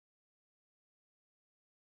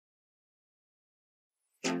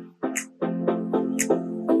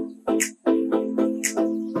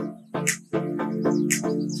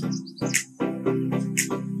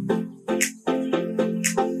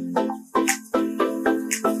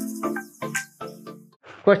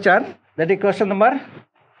question, that is question number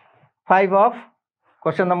 5 of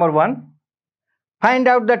question number 1. Find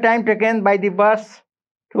out the time taken by the bus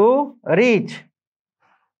to reach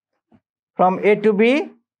from A to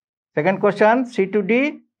B. Second question, C to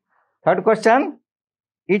D. Third question,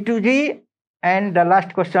 E to G. And the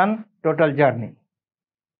last question, total journey.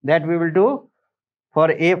 That we will do for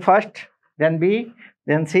A first, then B,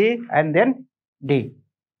 then C, and then D.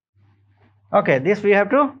 Okay, this we have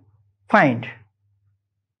to find.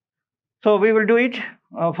 So we will do it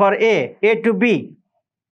for A to B.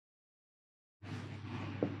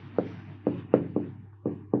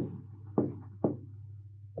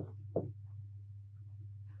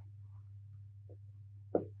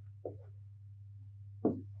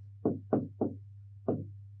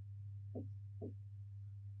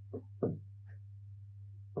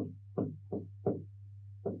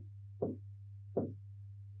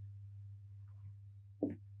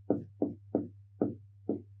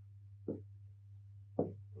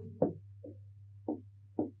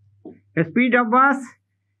 The speed of bus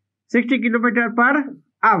 60 km per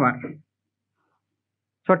hour.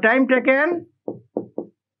 So time taken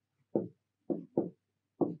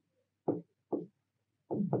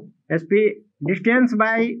speed distance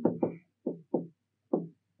by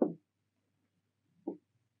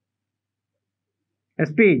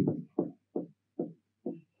speed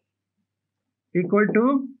equal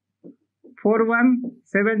to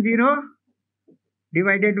 4170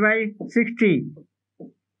 divided by 60.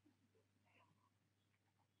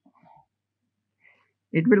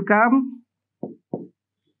 It will come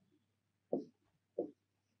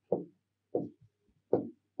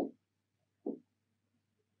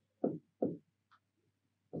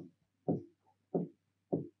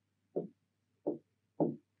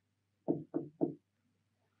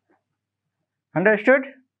understood?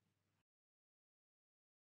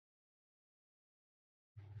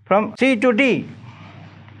 From C to D,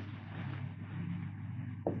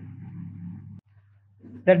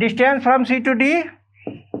 the distance from C to D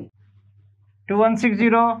 2160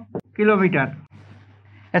 kilometer.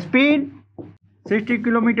 Speed 60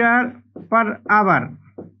 kilometer per hour.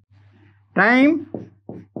 Time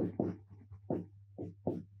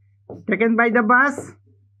taken by the bus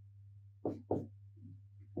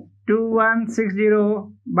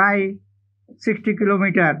 2160 by 60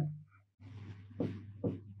 kilometer.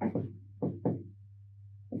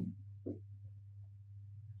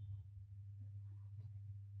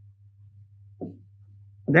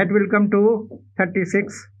 That will come to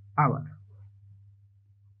 36 hours.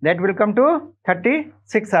 That will come to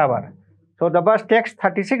 36 hours. So the bus takes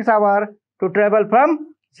 36 hours to travel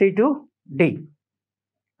from C to D.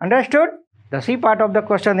 Understood? The C part of the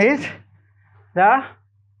question is the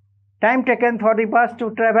time taken for the bus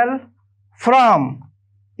to travel from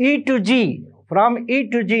E to G. From E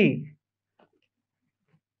to G.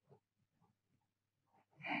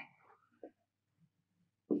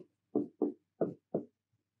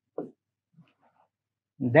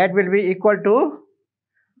 That will be equal to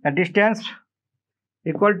the distance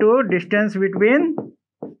between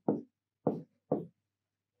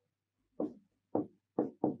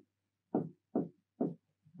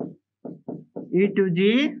E to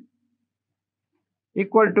G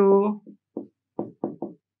equal to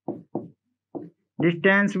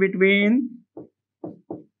distance between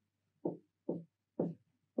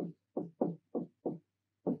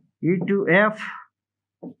E to F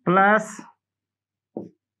plus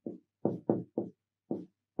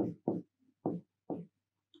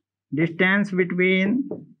distance between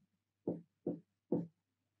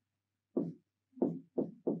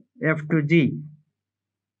F to G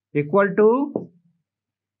equal to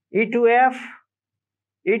E to F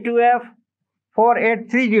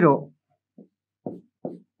 4830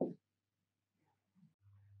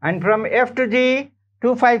 and from F to G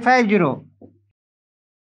 2550.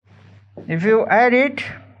 If you add it,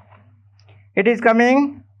 it is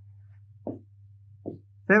coming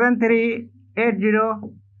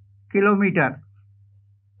 7380 kilometer.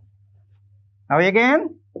 Now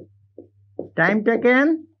again, time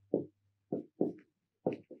taken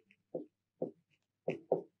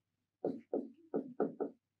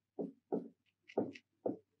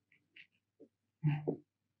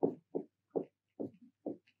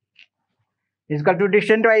is equal to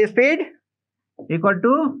distance by speed equal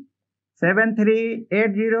to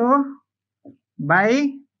 7380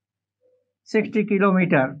 by 60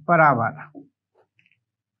 kilometer per hour.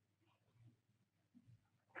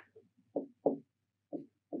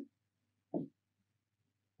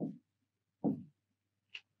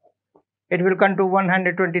 It will come to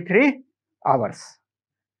 123 hours,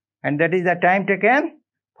 and that is the time taken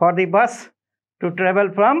for the bus to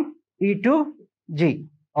travel from E to G.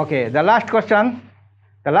 Okay, the last question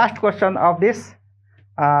of this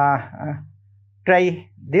try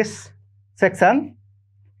this section.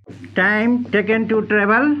 Time taken to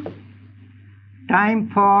travel, time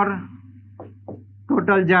for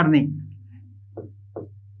total journey.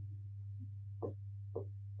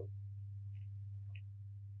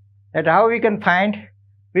 That how we can find?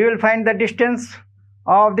 We will find the distance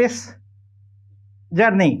of this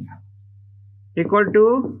journey equal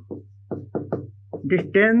to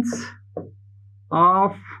distance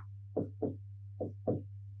of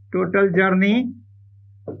total journey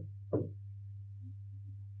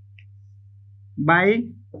by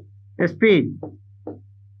speed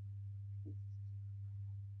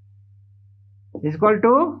is equal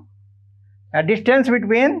to a distance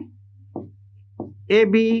between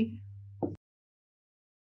AB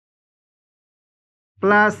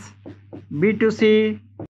plus B to C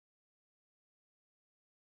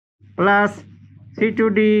plus C to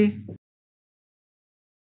D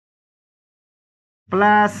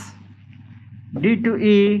plus D to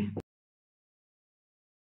E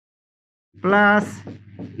plus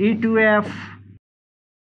E to F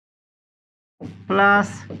plus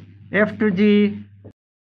F to G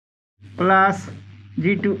plus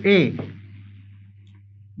G to A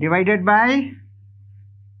divided by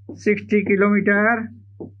 60 km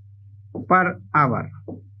per hour.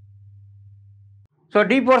 So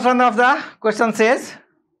D portion of the question says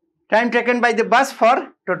time taken by the bus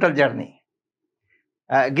for total journey.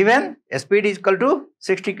 Given speed is equal to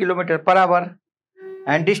 60 km per hour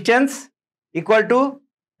and distance equal to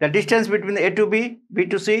the distance between A to B, B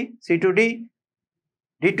to C, C to D,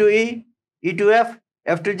 D to E, E to F,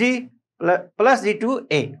 F to G plus G to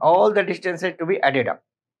A. All the distances to be added up.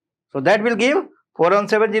 So that will give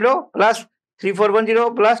 4170 plus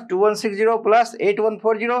 3410 plus 2160 plus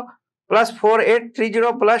 8140 plus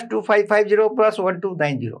 4830 plus 2550 plus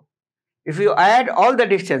 1290. If you add all the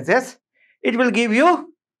distances, it will give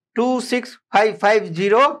you 26550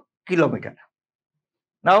 km.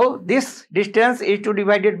 Now this distance is to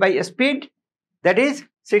divided by speed, that is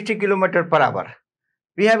 60 km per hour.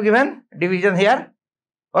 We have given division here.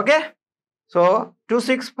 Okay. So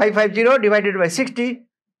 26550 divided by 60,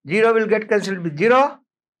 0 will get cancelled with 0.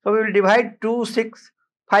 So we will divide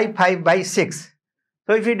 2655 by 6.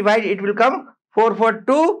 So if we divide, it will come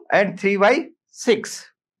 442 and 3 by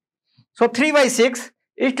 6. So 3 by 6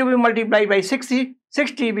 is to be multiplied by 60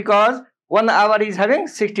 because 1 hour is having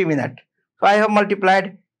 60 minutes. So I have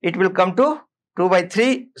multiplied, it will come to 3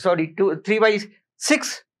 by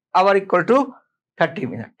 6 hour equal to 30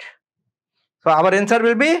 minutes. So our answer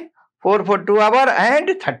will be 442 hour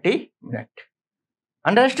and 30 minutes.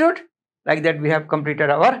 Understood? Like that we have completed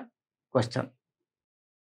our question.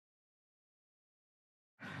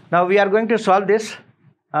 Now we are going to solve this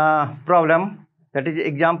problem, that is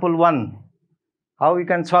example 1. How we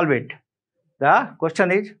can solve it? The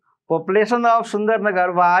question is, population of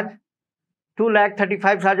Sundarnagar was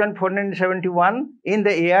 2,35,471 in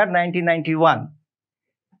the year 1991.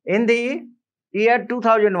 In the year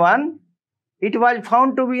 2001, it was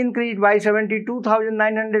found to be increased by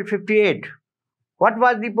 72,958. What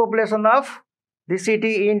was the population of the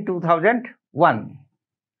city in 2001?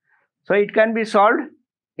 So it can be solved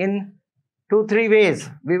in 2-3 ways.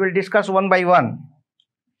 We will discuss one by one.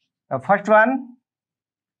 The first one,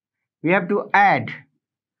 we have to add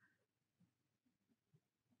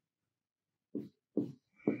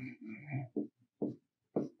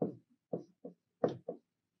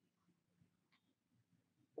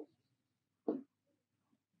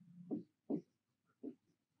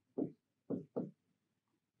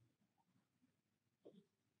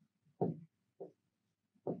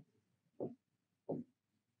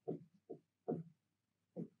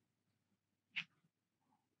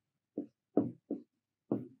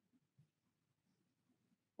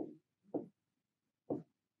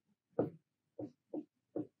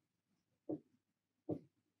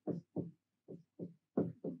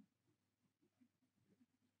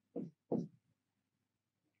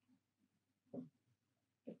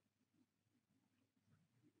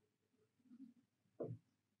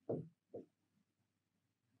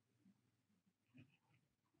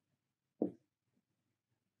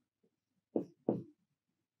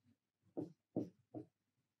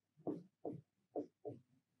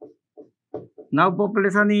now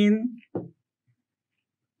population in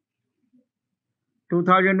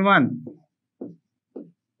 2001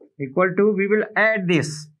 equal to, we will add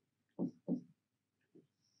this.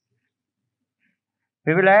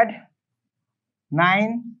 We will add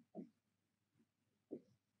 9,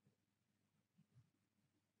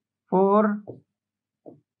 4,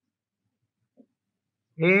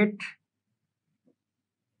 8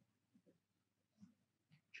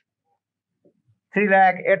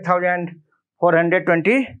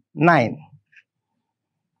 3,08,429.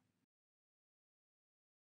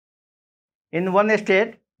 In one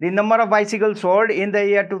state, the number of bicycles sold in the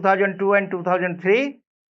year 2002 and 2003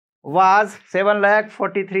 was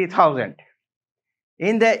 7,43,000.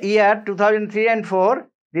 In the year 2003 and 4,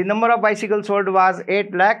 the number of bicycles sold was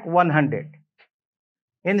 8,100,000.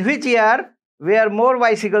 In which year were more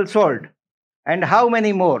bicycles sold and how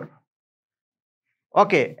many more?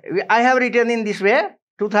 Okay, I have written in this way,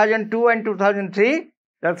 2002 and 2003,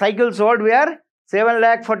 the cycles sold were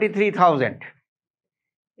 7,43,000.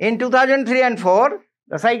 In 2003 and 4,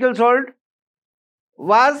 the cycle sold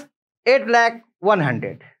was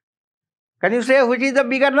 8,100,000. Can you say which is the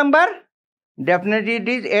bigger number? Definitely it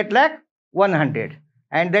is 8,100,000.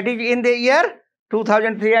 And that is in the year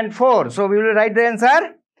 2003 and 4. So we will write the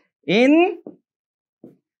answer. In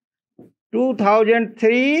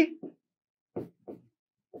 2003,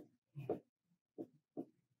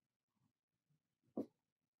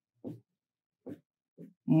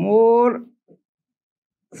 more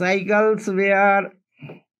cycles were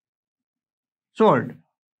sold.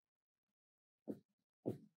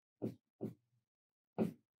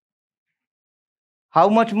 How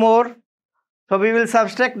much more? So we will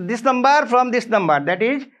subtract this number from this number. That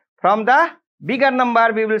is, from the bigger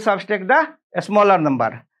number we will subtract the smaller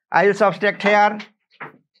number. I will subtract here.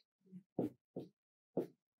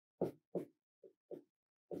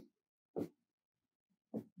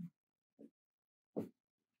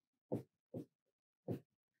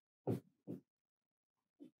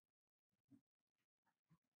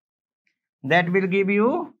 That will give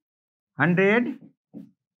you 100,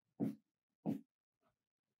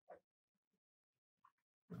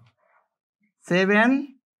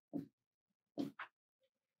 7,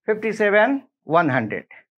 57, 100.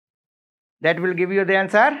 That will give you the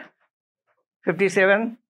answer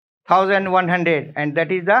 57,100, and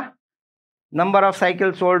that is the number of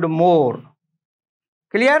cycles sold more.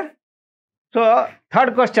 Clear? So,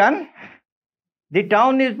 third question. The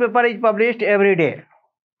town newspaper is published every day.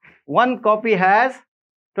 One copy has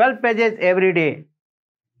 12 pages every day.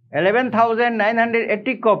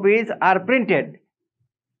 11,980 copies are printed.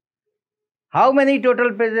 How many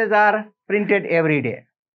total pages are printed every day?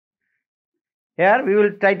 Here we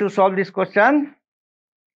will try to solve this question.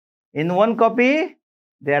 In one copy,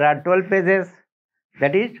 there are 12 pages,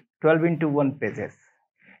 that is 12 into 1 pages.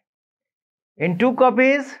 In two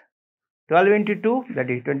copies, 12 into 2, that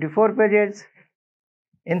is 24 pages.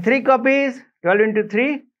 In three copies, 12 into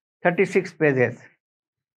 3, 36 pages.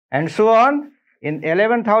 And so on. In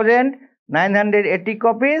 11,980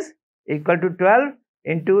 copies equal to 12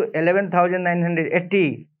 into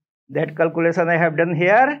 11,980. That calculation I have done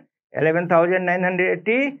here.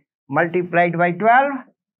 11,980 multiplied by 12.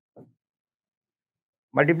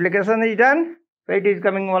 Multiplication is done. So it is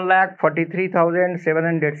coming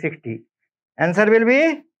 1,43,760. Answer will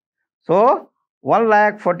be, so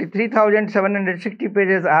 1,43,760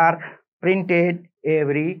 pages are printed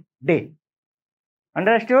every day.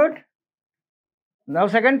 Understood? Now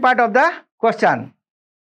second part of the question.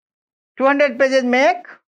 200 pages make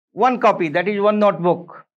one copy, that is one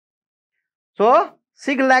notebook. So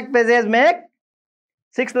 6 lakh pages make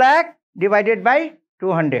 6 lakh divided by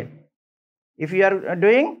 200. If you are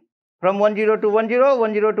doing from 10 to 10, 10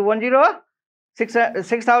 to 10,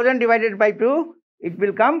 6,000 divided by 2, it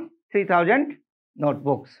will come 3,000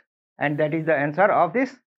 notebooks. And that is the answer of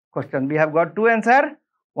this question. We have got two answers.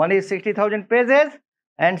 One is 60,000 pages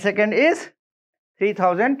and second is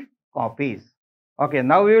 3,000 copies. Okay,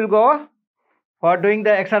 now we will go for doing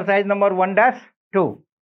the exercise number 1-2.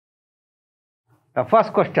 The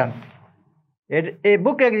first question. A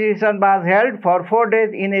book exhibition was held for 4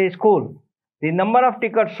 days in a school. The number of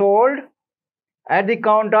tickets sold at the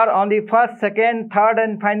counter on the first, second, third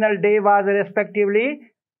and final day was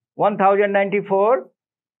respectively 1,094,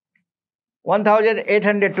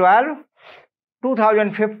 1,812,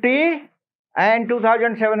 2,050 and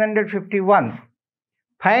 2,751.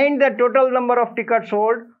 Find the total number of tickets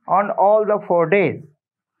sold on all the 4 days.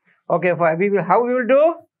 Okay, how we will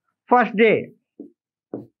do? First day.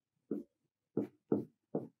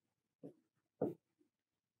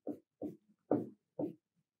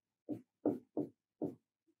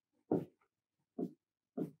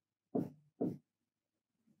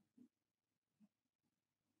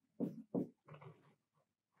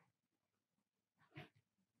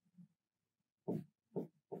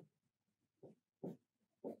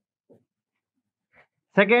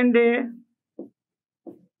 Second day.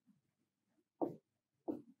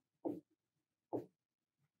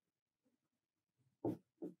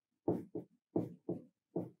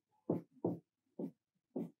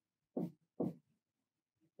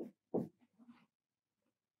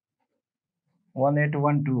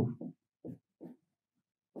 1812.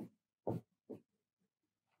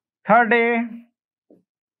 Third day,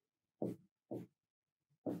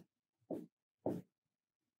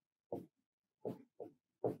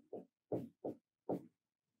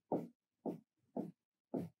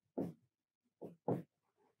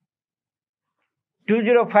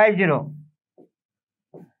 $2050.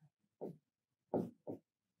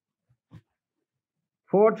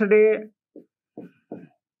 Fourth day,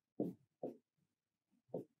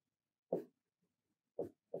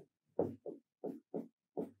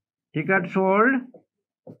 ticket sold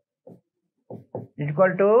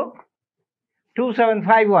equal to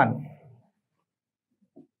 2751.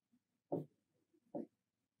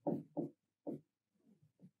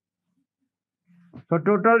 So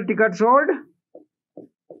total ticket sold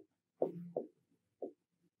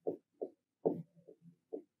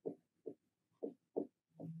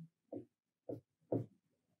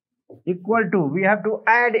equal to, we have to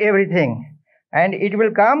add everything and it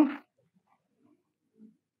will come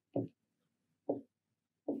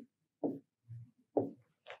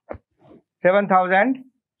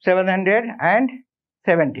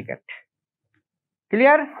 7,707 ticket.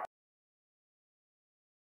 Clear?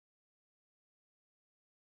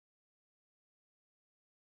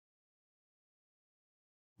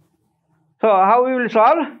 So how we will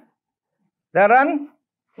solve? The run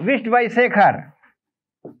wished by Shekhar.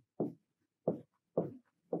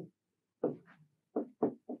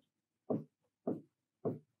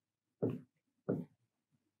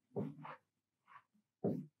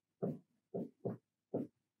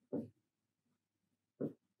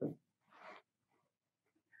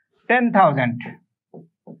 $10,000.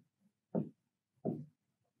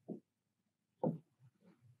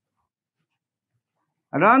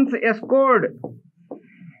 Runs scored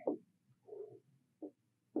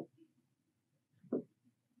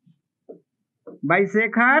by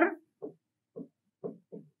Shekhar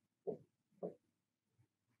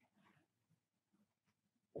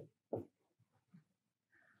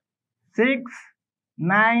six,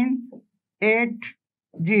 9, 8,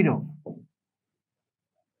 0.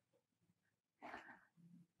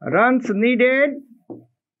 Runs needed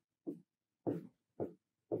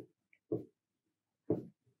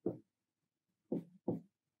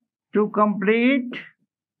to complete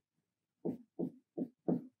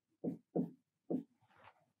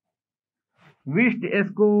wished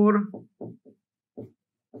score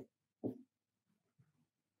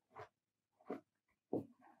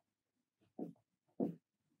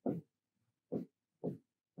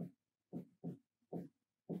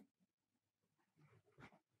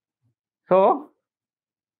So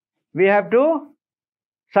we have to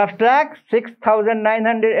subtract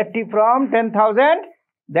 6,980 from 10,000.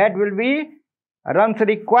 That will be runs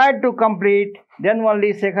required to complete. Then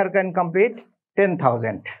only Shekhar can complete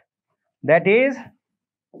 10,000. That is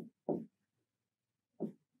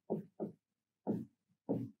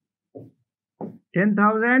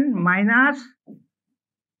 10,000 minus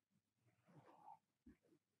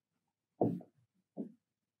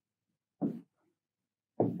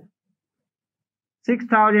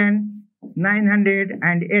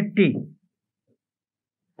 6,980.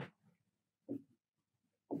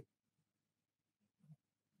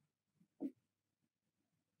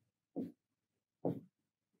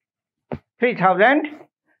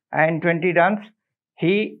 $3,020 runs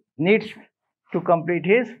he needs to complete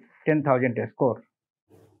his 10,000 score.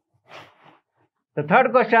 The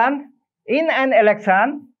third question, in an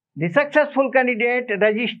election, the successful candidate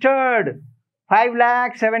registered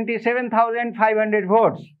 5,77,500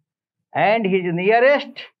 votes and his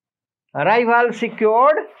nearest rival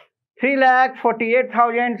secured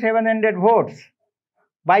 3,48,700 votes.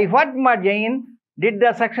 By what margin did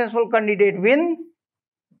the successful candidate win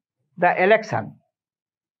the election?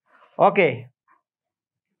 Okay.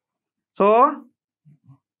 So,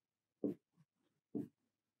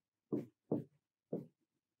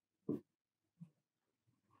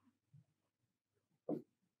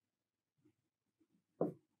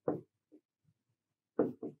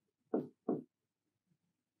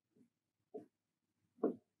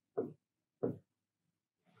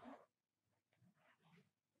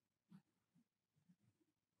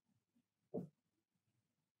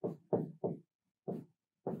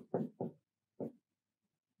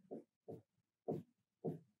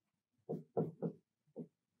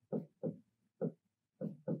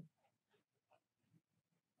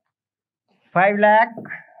 five lakh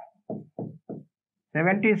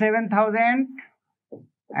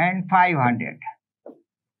 77,500.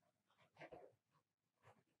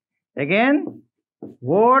 Again,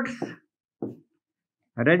 votes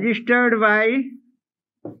registered by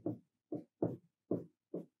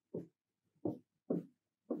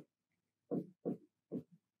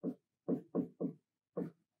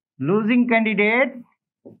losing candidate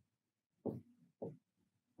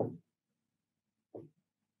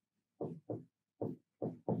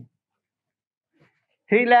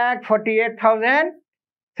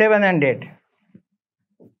 ₹3,48,700.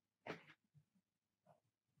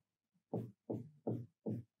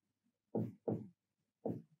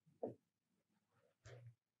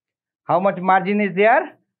 How much margin is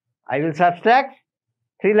there? I will subtract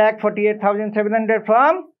 3,48,700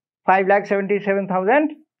 from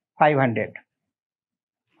 5,77,500.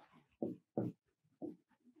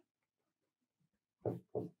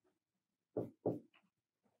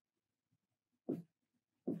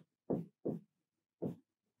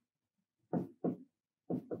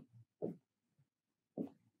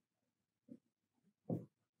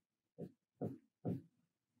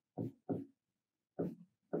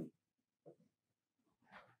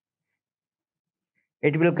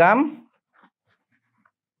 It will come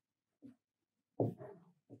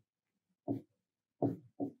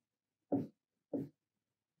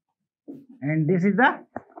and this is the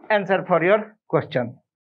answer for your question.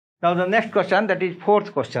 Now the next question, that is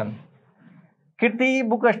fourth question. Kirti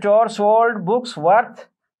bookstore sold books worth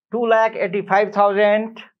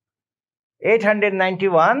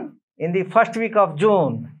 2,85,891 in the first week of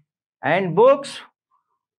June and books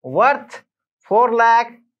worth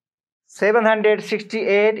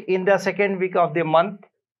 4,768 in the second week of the month.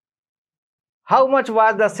 How much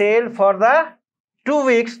was the sale for the 2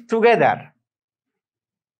 weeks together?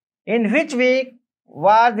 In which week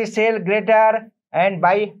was the sale greater and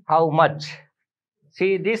by how much?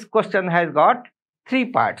 See, this question has got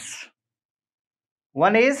 3 parts.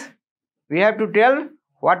 One is, we have to tell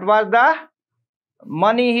what was the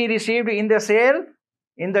money he received in the sale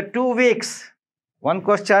in the 2 weeks. One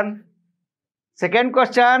question. Second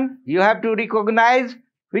question, you have to recognize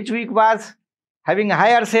which week was having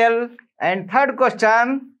higher sale. And third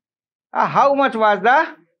question, how much was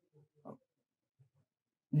the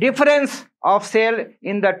difference of sale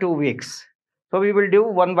in the 2 weeks? So we will do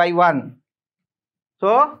one by one.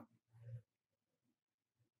 So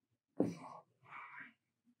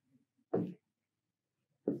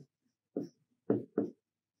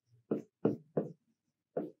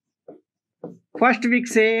first week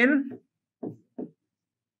sale,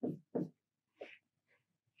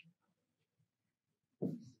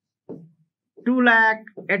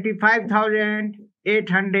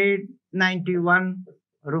 ₹2,85,891.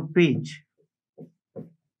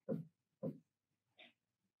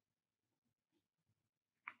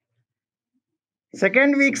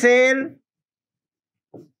 Second week sale,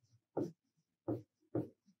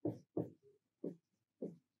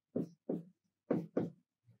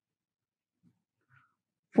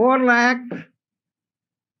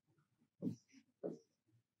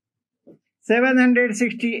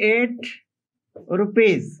 ₹4,768.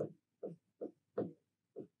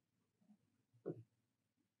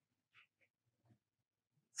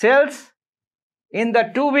 Sales in the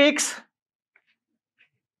 2 weeks,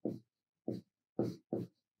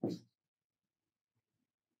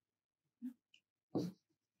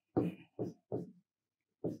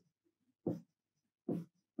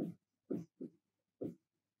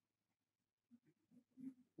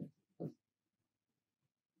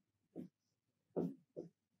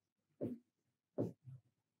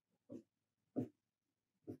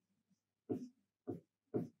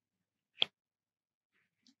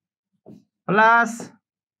 plus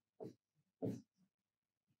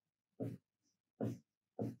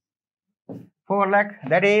 ₹4 lakh,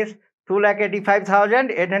 that is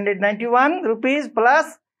 ₹2,85,891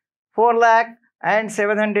 plus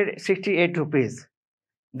 ₹4,768.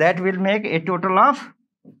 That will make a total of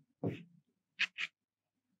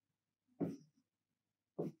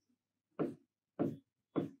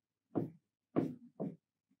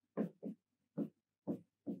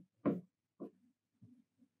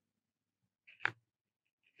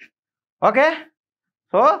okay.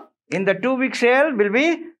 So in the 2 week sale will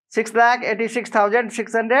be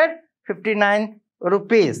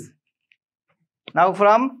 ₹6,86,659. Now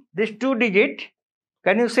from this 2 digit,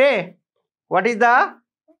 can you say what is the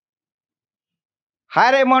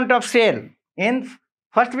higher amount of sale in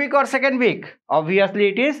first week or second week? Obviously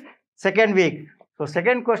it is second week. So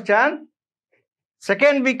second question,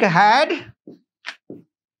 second week had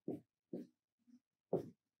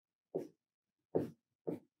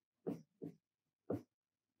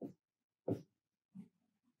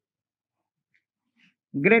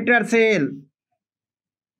greater sale.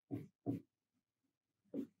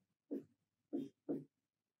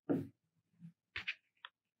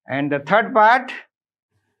 And the third part,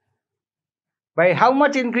 by how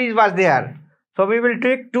much increase was there? So we will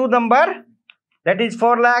take 2 number That is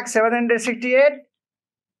 4,768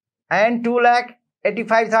 and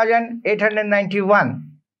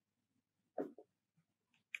 2,85,891.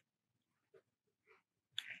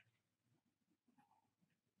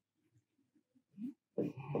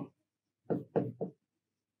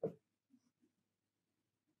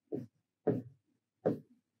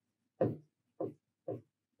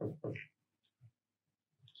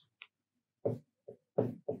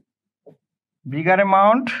 Bigger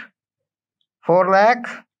amount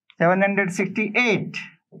 4,768.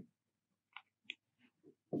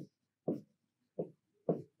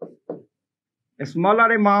 A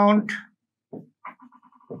smaller amount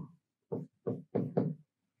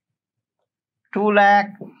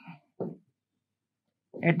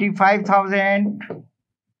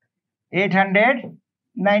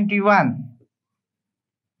 2,85,891.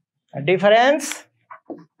 A difference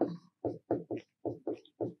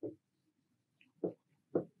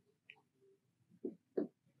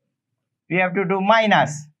we have to do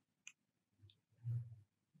minus.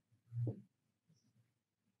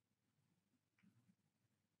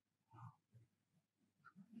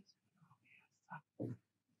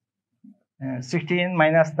 Uh, 16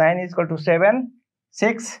 minus 9 is equal to 7,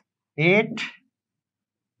 6, 8.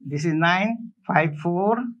 This is 9, 5,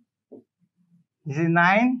 4. This is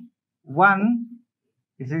 9, 1.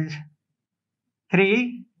 This is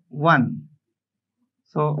 3, 1.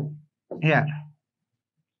 So here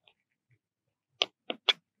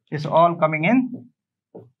it's all coming in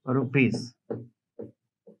rupees.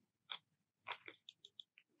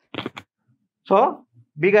 So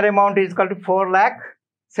bigger amount is equal to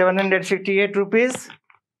 4,768 rupees.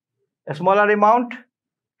 A smaller amount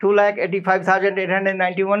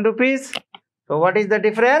 2,85,891 rupees. So what is the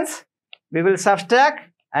difference? We will subtract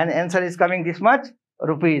and answer is coming this much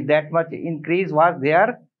rupees. That much increase was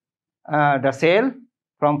there, the sale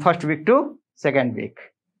from first week to second week.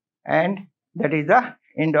 And that is the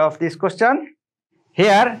end of this question.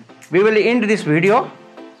 Here we will end this video.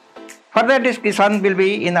 Further discussion will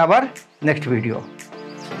be in our next video.